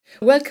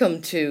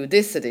Welcome to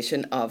this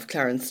edition of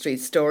Clarence Street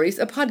Stories,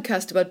 a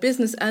podcast about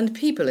business and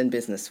people in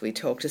business. We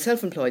talk to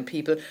self-employed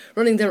people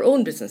running their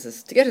own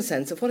businesses to get a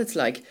sense of what it's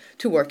like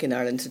to work in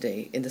Ireland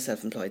today in the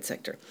self-employed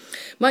sector.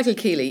 Michael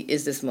Kealy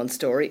is this month's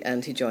story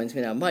and he joins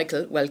me now.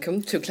 Michael,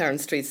 welcome to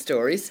Clarence Street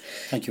Stories.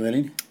 Thank you,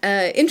 Eileen.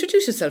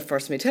 Introduce yourself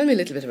first to me. Tell me a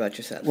little bit about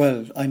yourself.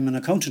 Well, I'm an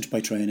accountant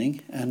by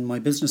training and my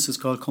business is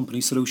called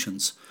Company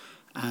Solutions.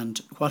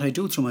 And what I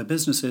do through my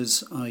business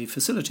is I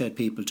facilitate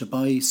people to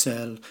buy,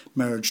 sell,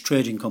 merge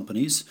trading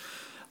companies,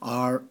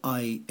 or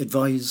I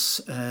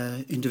advise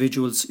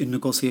individuals in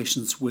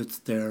negotiations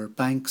with their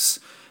banks,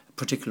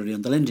 particularly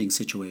on the lending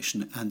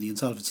situation and the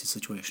insolvency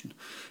situation.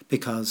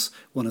 Because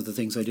one of the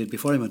things I did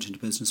before I went into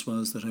business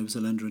was that I was a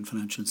lender in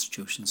financial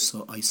institutions,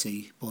 so I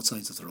see both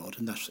sides of the road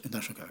in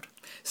that regard.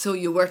 So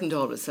you weren't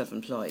always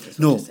self-employed, is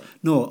what you're saying?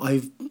 No,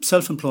 I've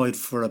self-employed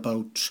for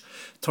about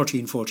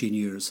 13, 14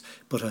 years,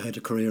 but I had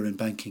a career in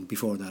banking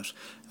before that,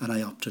 and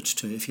I opted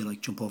to, if you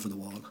like, jump over the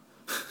wall.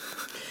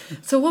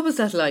 So what was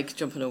that like,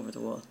 jumping over the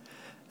wall?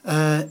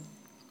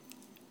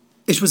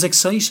 It was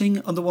exciting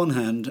on the one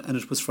hand and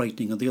it was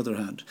frightening on the other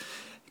hand.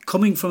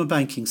 Coming from a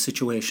banking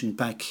situation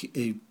back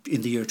in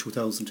the year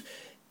 2000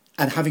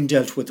 and having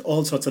dealt with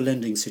all sorts of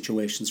lending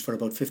situations for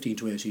about 15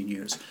 to 18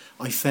 years,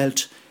 I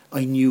felt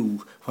I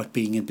knew what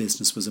being in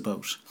business was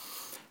about.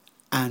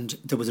 And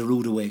there was a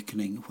rude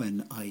awakening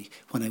when I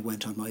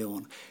went on my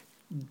own.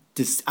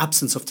 This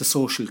absence of the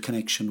social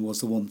connection was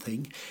the one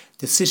thing.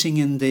 The sitting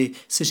in the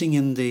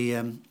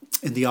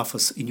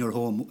office in your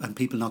home and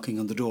people knocking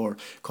on the door,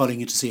 calling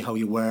you to see how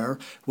you were,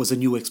 was a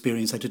new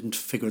experience. I didn't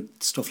figure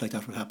stuff like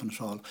that would happen at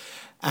all.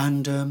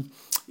 And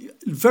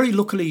very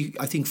luckily,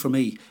 I think for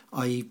me,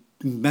 I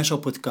met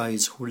up with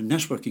guys who were in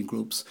networking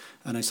groups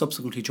and I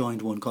subsequently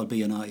joined one called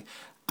BNI.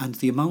 And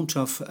the amount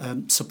of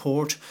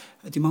support,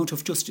 the amount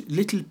of just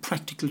little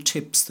practical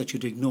tips that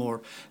you'd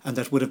ignore and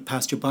that would have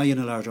passed you by in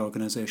a large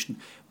organisation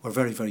were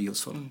very, very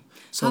useful.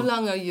 So how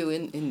long are you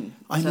in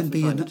I'm in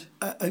self-employment?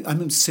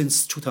 I'm in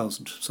since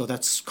 2000, so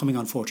that's coming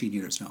on 14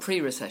 years now.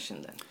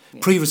 Pre-recession then?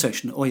 Yeah.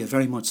 Pre-recession, oh yeah,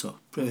 very much so.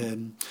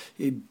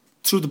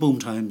 Through the boom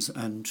times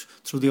and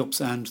through the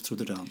ups and through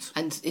the downs.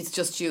 And it's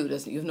just you,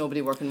 doesn't it? You have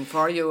nobody working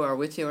for you or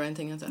with you or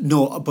anything like that?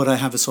 No, but I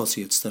have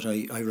associates that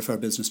I refer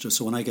business to,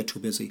 so when I get too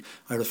busy,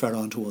 I refer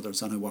on to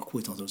others and I work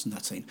with others in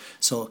that scene.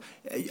 So,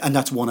 and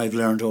that's one I've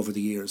learned over the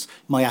years.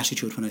 My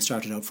attitude when I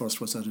started out first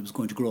was that I was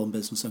going to grow in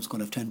business, I was going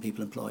to have 10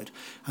 people employed.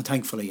 And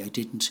thankfully I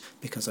didn't,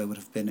 because I would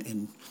have been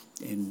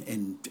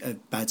in a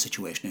bad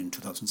situation in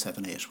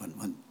 2007-8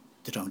 when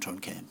the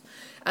downturn came.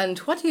 And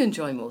what do you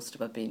enjoy most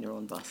about being your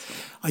own boss?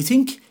 I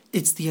think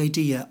it's the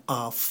idea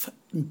of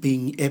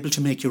being able to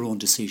make your own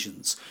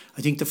decisions.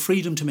 I think the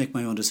freedom to make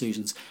my own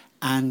decisions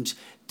and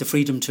the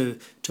freedom to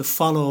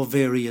follow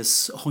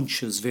various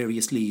hunches,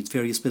 various leads,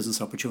 various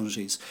business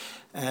opportunities.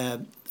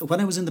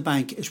 When I was in the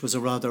bank, it was a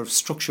rather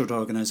structured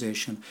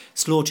organisation,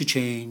 slow to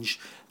change,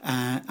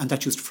 and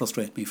that used to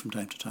frustrate me from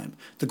time to time.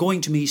 The going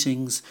to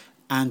meetings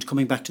and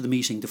coming back to the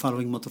meeting the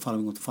following month,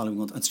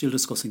 and still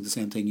discussing the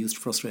same thing used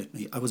to frustrate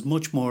me. I was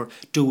much more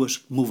do it,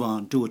 move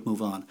on.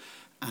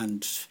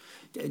 And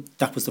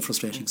that was the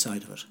frustrating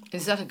side of it.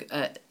 Is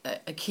that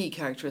a key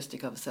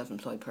characteristic of a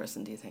self-employed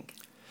person, do you think?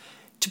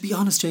 To be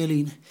honest,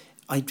 Aileen,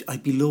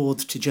 I'd be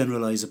loath to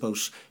generalise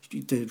about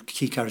the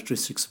key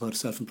characteristics about a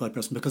self-employed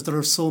person because there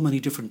are so many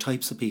different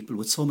types of people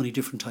with so many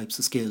different types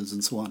of skills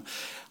and so on.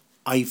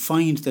 I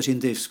find that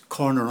in this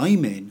corner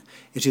I'm in,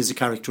 it is a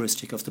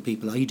characteristic of the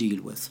people I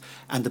deal with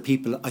and the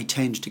people I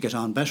tend to get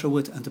on better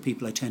with and the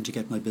people I tend to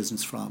get my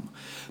business from.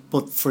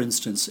 But for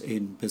instance,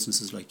 in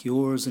businesses like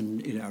yours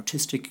and in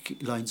artistic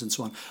lines and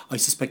so on, I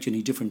suspect you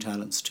need different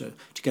talents to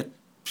get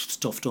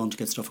stuff done, to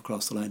get stuff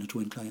across the line and to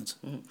win clients.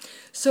 Mm-hmm.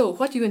 So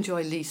what do you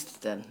enjoy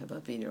least then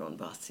about being your own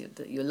boss?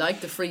 You like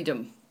the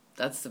freedom.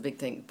 That's the big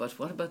thing. But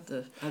what about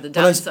the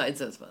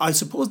downsides as well? I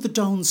suppose the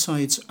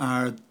downsides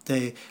are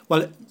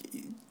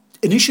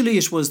initially,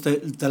 it was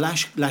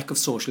the lack of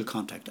social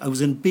contact. I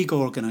was in big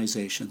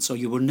organisations, so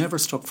you were never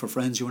stuck for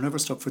friends, you were never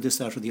stuck for this,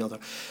 that or the other.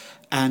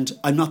 And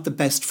I'm not the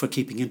best for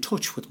keeping in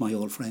touch with my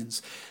old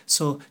friends.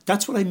 So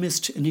that's what I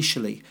missed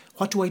initially.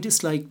 What do I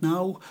dislike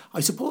now? I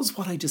suppose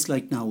what I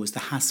dislike now is the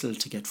hassle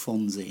to get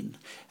funds in.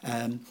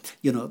 And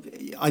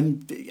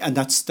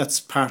that's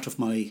part of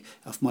my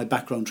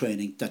background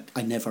training that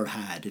I never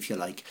had, if you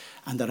like,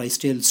 and that I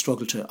still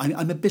struggle to.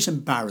 I'm a bit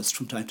embarrassed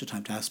from time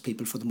to ask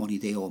people for the money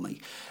they owe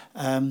me.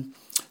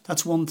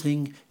 That's one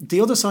thing.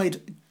 The other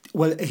side,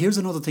 well, here's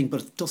another thing,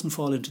 but it doesn't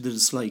fall into the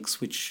dislikes,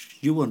 which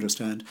you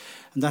understand,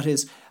 and that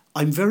is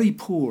I'm very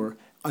poor,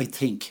 I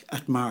think,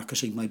 at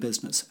marketing my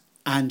business.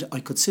 And I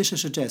could sit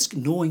at a desk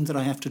knowing that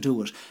I have to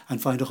do it and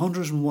find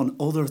 101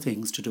 other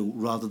things to do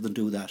rather than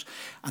do that.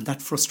 And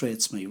that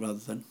frustrates me rather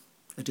than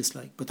a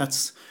dislike. But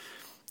that's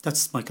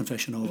my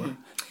confession over.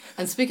 Mm-hmm.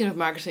 And speaking of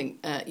marketing,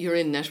 you're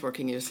in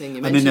networking. You're saying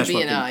you mentioned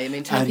BNI. I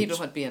mean, tell people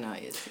what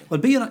BNI is. Well,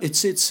 BNI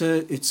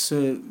it's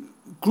a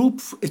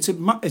group. It's a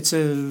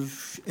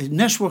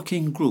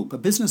networking group, a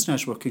business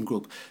networking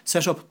group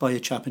set up by a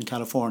chap in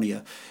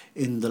California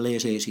in the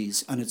late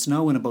 80s, and it's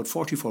now in about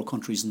 44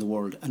 countries in the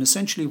world. And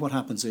essentially what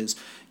happens is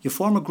you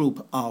form a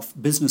group of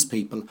business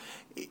people,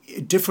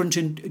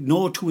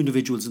 no two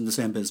individuals in the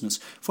same business,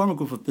 form a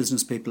group of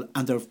business people,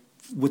 and they're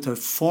with a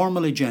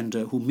formal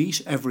agenda who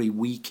meet every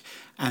week,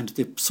 and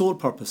the sole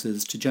purpose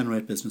is to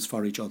generate business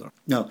for each other.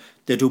 Now,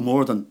 they do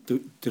more than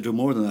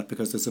that,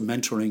 because there's a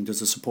mentoring,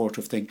 there's a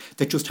supportive thing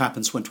that just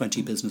happens when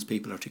 20 business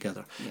people are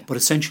together. Yeah. But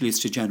essentially it's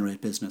to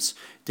generate business.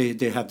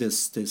 They have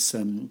this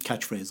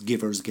catchphrase,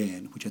 givers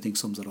gain, which I think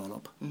sums it all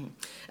up. Mm.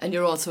 And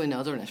you're also in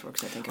other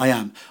networks, I think. I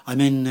am.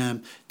 I'm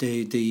in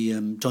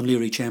the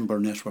Dunleary Chamber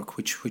network,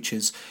 which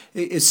is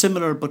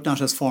similar but not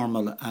as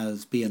formal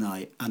as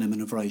BNI, and I'm in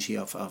a variety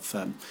of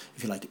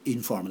if you like,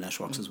 informal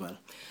networks as well.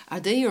 Are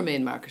they your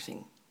main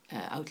marketing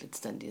outlets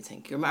then, do you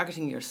think? You're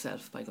marketing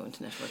yourself by going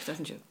to networks,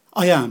 aren't you?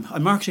 I am.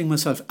 I'm marketing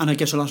myself, and I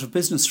get a lot of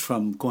business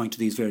from going to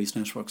these various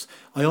networks.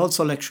 I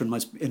also lecture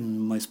in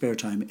my spare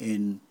time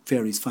in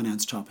various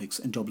finance topics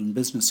in Dublin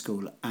Business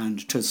School,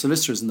 and to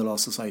solicitors in the Law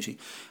Society,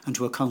 and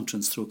to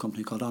accountants through a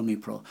company called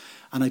OmniPro.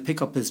 And I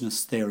pick up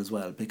business there as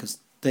well, because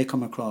they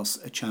come across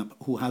a chap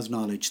who has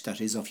knowledge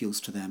that is of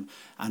use to them,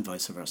 and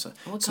vice versa.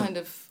 What kind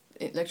of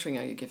lecturing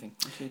are you giving?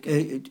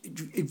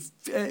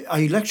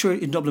 I lecture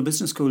in Dublin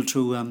Business School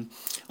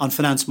on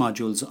finance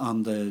modules,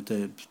 on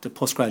the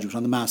postgraduate,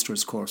 on the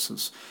master's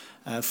courses.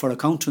 For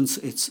accountants,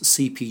 it's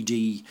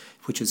CPD,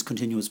 which is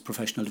continuous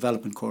professional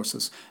development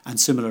courses, and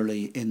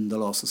similarly in the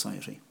Law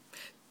Society.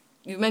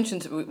 You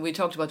mentioned, we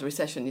talked about the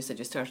recession. You said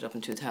you started up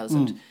in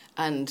 2000,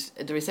 and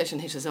the recession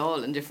hit us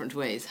all in different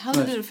ways. How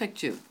did it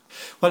affect you?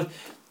 Well,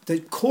 the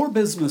core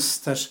business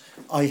that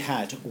I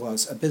had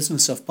was a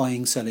business of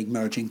buying, selling,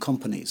 merging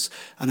companies.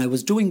 And I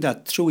was doing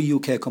that through a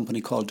UK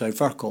company called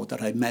Diverco that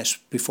I met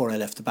before I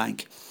left the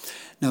bank.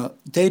 Now,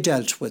 they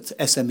dealt with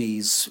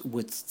SMEs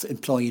with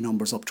employee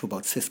numbers up to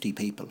about 50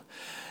 people.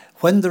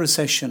 When the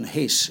recession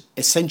hit,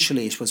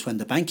 essentially it was when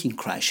the banking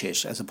crash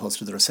hit, as opposed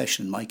to the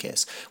recession in my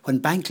case, when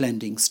bank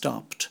lending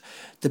stopped,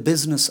 the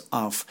business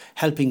of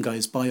helping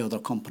guys buy other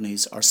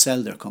companies or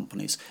sell their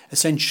companies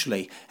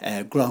essentially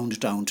ground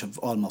down to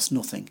almost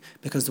nothing,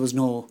 because there was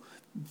no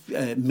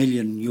 €1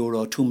 million,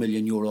 €2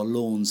 million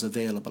loans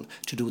available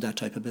to do that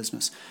type of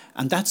business.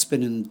 And that's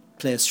been in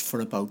place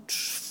for about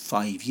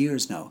 5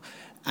 years now.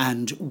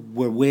 And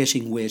we're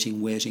waiting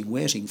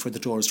for the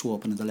doors to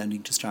open and the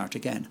lending to start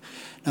again.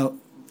 Now,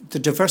 the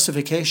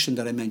diversification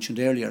that I mentioned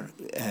earlier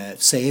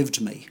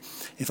saved me.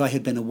 If I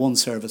had been a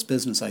one-service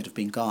business, I'd have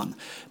been gone.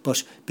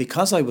 But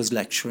because I was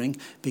lecturing,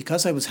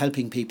 because I was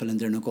helping people in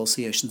their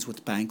negotiations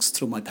with banks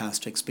through my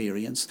past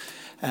experience,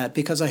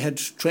 because I had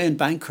trained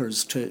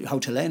bankers to how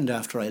to lend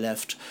after I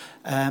left,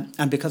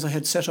 and because I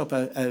had set up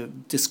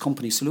this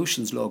company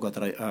solutions logo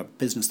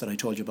business that I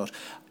told you about,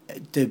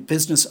 the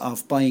business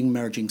of buying,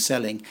 merging,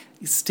 selling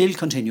still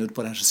continued,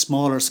 but at a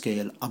smaller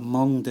scale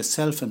among the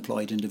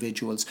self-employed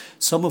individuals,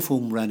 some of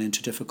whom ran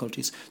into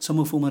difficulties, some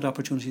of whom had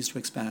opportunities to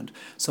expand.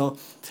 So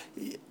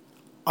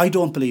I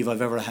don't believe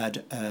I've ever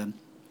had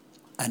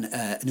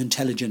an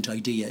intelligent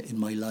idea in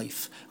my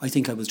life. I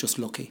think I was just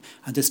lucky.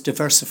 And this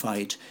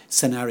diversified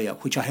scenario,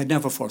 which I had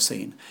never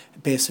foreseen,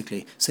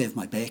 basically saved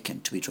my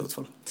bacon, to be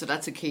truthful. So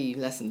that's a key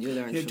lesson you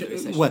learned from the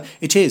recession. Well,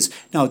 it is.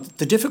 Now,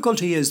 the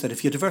difficulty is that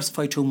if you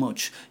diversify too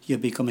much, you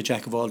become a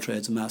jack of all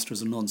trades, a master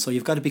of none. So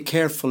you've got to be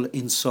careful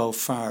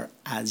insofar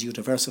as you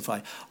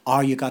diversify,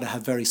 or you've got to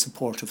have very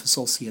supportive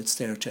associates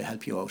there to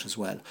help you out as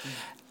well.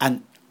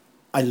 And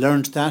I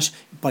learned that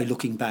by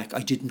looking back.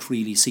 I didn't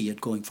really see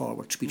it going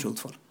forward, to be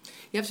truthful.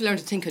 You have to learn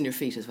to think on your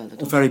feet as well. Don't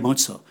you? Very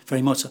much so.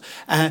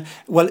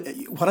 Well,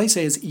 what I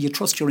say is you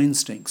trust your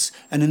instincts.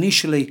 And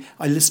initially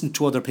I listened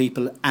to other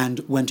people and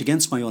went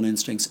against my own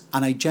instincts.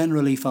 And I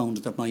generally found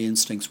that my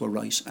instincts were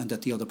right and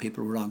that the other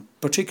people were wrong.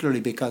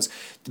 Particularly because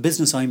the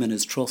business I'm in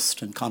is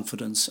trust and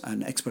confidence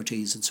and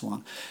expertise and so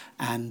on.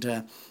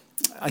 And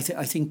I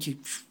think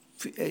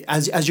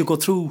as you go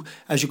through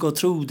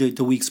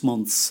the weeks,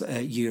 months,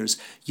 years,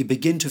 you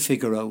begin to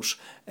figure out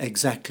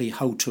exactly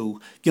how to,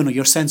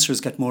 your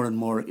sensors get more and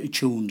more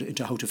tuned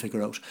into how to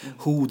figure out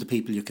who the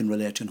people you can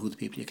relate to and who the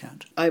people you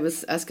can't. I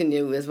was asking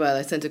you as well,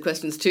 I sent a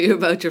questions to you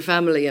about your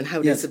family and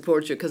how they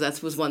support you, because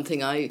that was one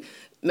thing I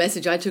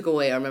took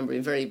away. I remember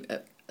being very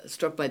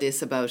struck by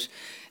this about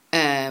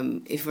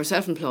if you're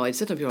self-employed,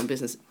 set up your own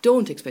business,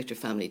 don't expect your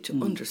family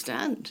to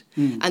understand,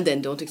 and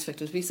then don't expect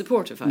them to be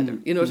supportive either.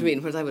 You know what I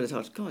mean? Whereas I would have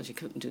thought, God, you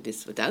couldn't do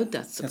this without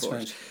that support.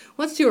 That's right.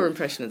 What's your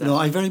impression of that? No,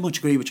 I very much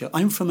agree with you.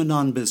 I'm from a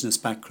non-business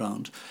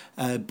background.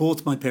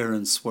 Both my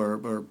parents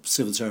were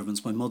civil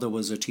servants. My mother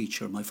was a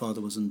teacher. My father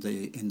was in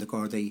the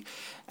Gardaí.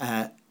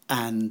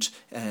 And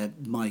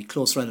my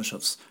close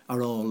relatives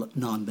are all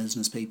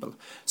non-business people.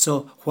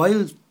 So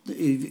while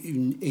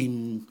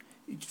in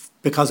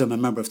because I'm a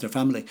member of their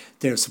family,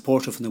 they're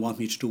supportive and they want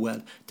me to do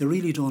well. They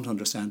really don't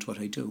understand what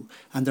I do.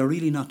 And they're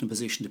really not in a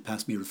position to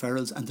pass me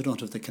referrals, and they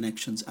don't have the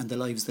connections, and the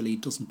lives they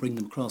lead doesn't bring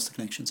them across the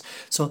connections.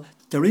 So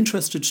they're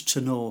interested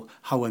to know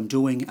how I'm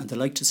doing, and they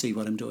like to see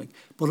what I'm doing.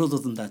 But other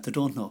than that, they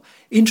don't know.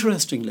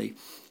 Interestingly,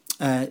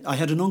 I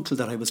had an uncle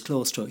that I was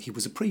close to. He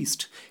was a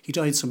priest. He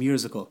died some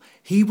years ago.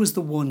 He was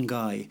the one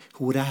guy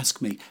who would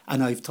ask me,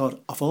 and I've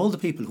thought of all the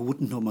people who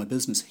wouldn't know my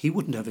business, he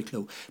wouldn't have a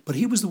clue. But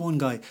he was the one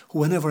guy who,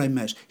 whenever I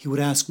met, he would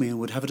ask me and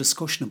would have a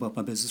discussion about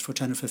my business for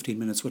 10 or 15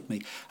 minutes with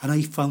me. And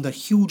I found that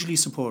hugely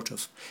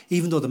supportive,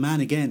 even though the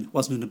man, again,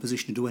 wasn't in a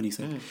position to do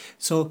anything.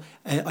 So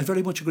I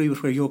very much agree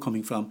with where you're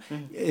coming from.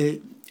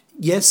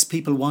 Yes,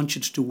 people want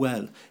you to do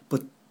well,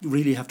 but you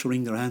really have to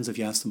wring their hands if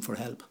you ask them for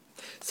help.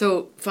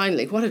 So,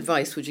 finally, what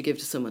advice would you give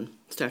to someone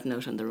starting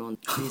out on their own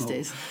these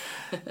days?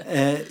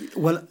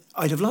 Well,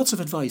 I'd have lots of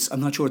advice.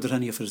 I'm not sure that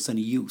any of it is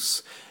any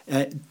use.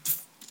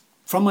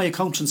 From my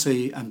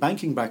accountancy and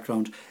banking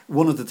background,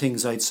 one of the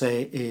things I'd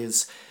say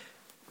is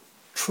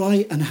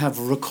try and have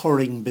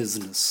recurring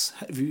business.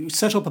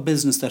 Set up a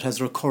business that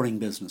has recurring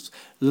business,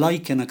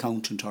 like an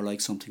accountant or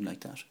like something like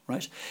that,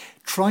 right?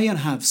 Try and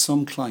have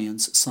some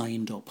clients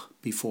signed up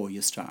before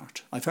you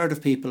start. I've heard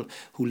of people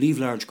who leave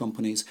large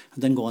companies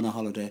and then go on a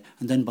holiday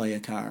and then buy a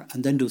car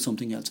and then do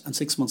something else, and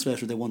 6 months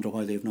later they wonder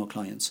why they have no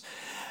clients.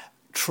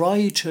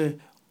 Try to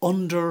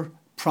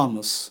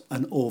under-promise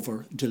and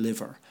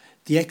over-deliver.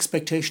 The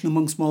expectation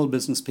among small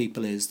business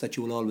people is that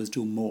you will always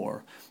do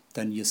more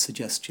than you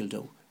suggest you'll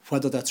do,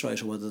 whether that's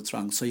right or whether it's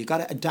wrong. So you've got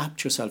to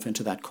adapt yourself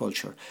into that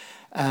culture.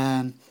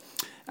 And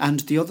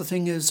the other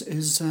thing is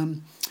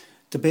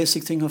the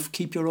basic thing of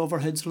keep your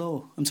overheads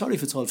low. I'm sorry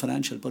if it's all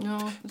financial, but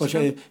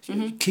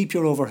keep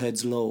your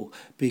overheads low,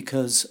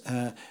 because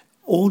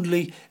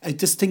only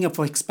this thing of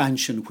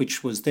expansion,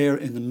 which was there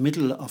in the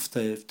middle of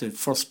the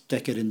first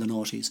decade in the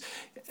noughties,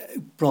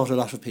 brought a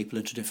lot of people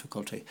into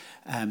difficulty.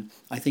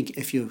 I think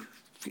if you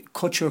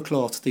cut your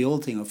cloth, the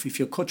old thing of if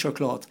you cut your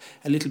cloth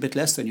a little bit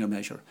less than your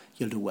measure,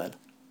 you'll do well.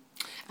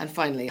 And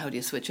finally, how do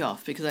you switch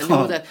off? Because I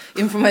know that,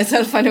 even for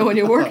myself, I know when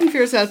you're working for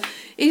yourself,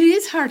 it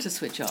is hard to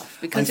switch off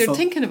because you're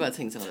thinking about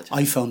things all the time.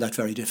 I found that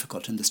very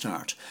difficult in the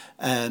start.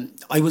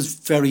 I was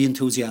very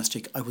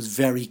enthusiastic. I was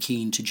very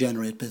keen to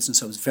generate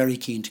business. I was very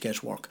keen to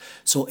get work.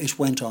 So it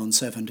went on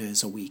 7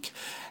 days a week.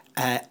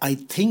 I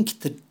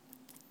think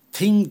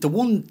the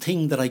one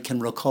thing that I can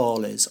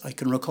recall is I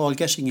can recall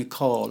getting a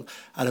call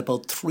at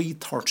about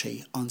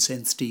 3:30 on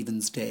St.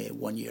 Stephen's Day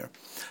one year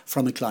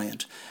from a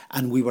client,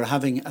 and we were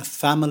having a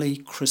family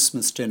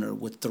Christmas dinner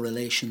with the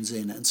relations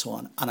in and so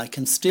on. And I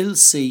can still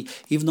see,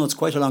 even though it's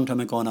quite a long time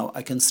ago now,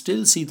 I can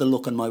still see the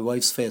look on my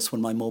wife's face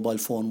when my mobile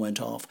phone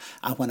went off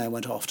and when I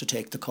went off to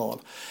take the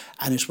call.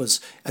 And it was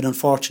an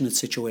unfortunate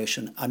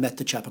situation. I met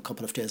the chap a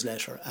couple of days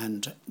later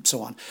and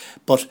so on.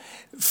 But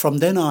from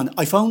then on,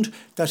 I found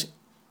that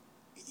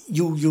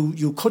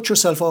you cut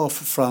yourself off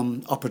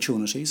from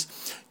opportunities.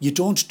 You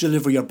don't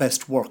deliver your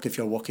best work if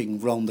you're working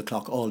round the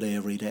clock all day,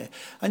 every day.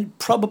 And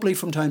probably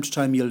from time to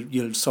time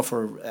you'll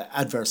suffer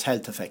adverse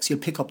health effects. You'll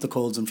pick up the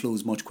colds and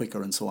flus much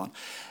quicker and so on.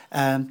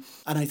 And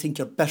I think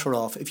you're better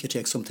off if you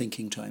take some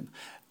thinking time.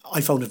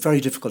 I found it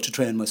very difficult to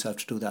train myself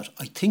to do that.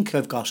 I think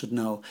I've got it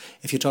now.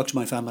 If you talk to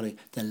my family,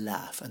 they'll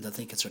laugh and they'll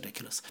think it's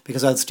ridiculous,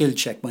 because I'll still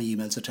check my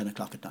emails at 10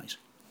 o'clock at night.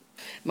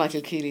 Michael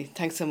Kealy,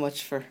 thanks so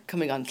much for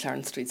coming on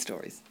Clarence Street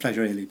Stories.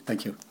 Pleasure, Aileen.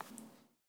 Thank you.